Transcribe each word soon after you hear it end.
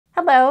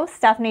Hello,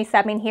 Stephanie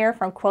Soebbing here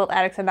from Quilt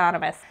Addicts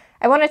Anonymous.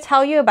 I want to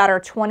tell you about our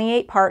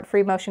 28-part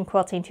free motion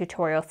quilting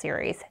tutorial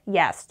series.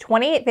 Yes,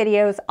 28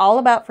 videos all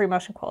about free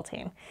motion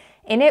quilting.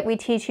 In it, we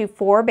teach you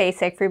 4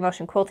 basic free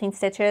motion quilting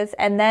stitches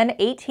and then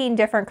 18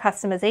 different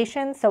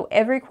customizations so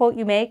every quilt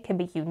you make can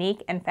be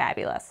unique and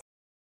fabulous.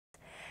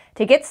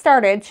 To get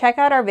started, check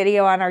out our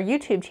video on our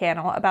YouTube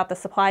channel about the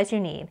supplies you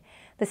need.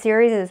 The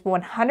series is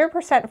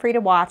 100% free to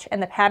watch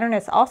and the pattern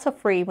is also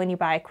free when you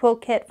buy a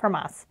quilt kit from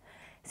us.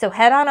 So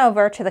head on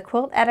over to the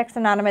Quilt Addicts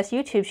Anonymous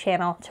YouTube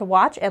channel to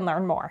watch and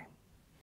learn more.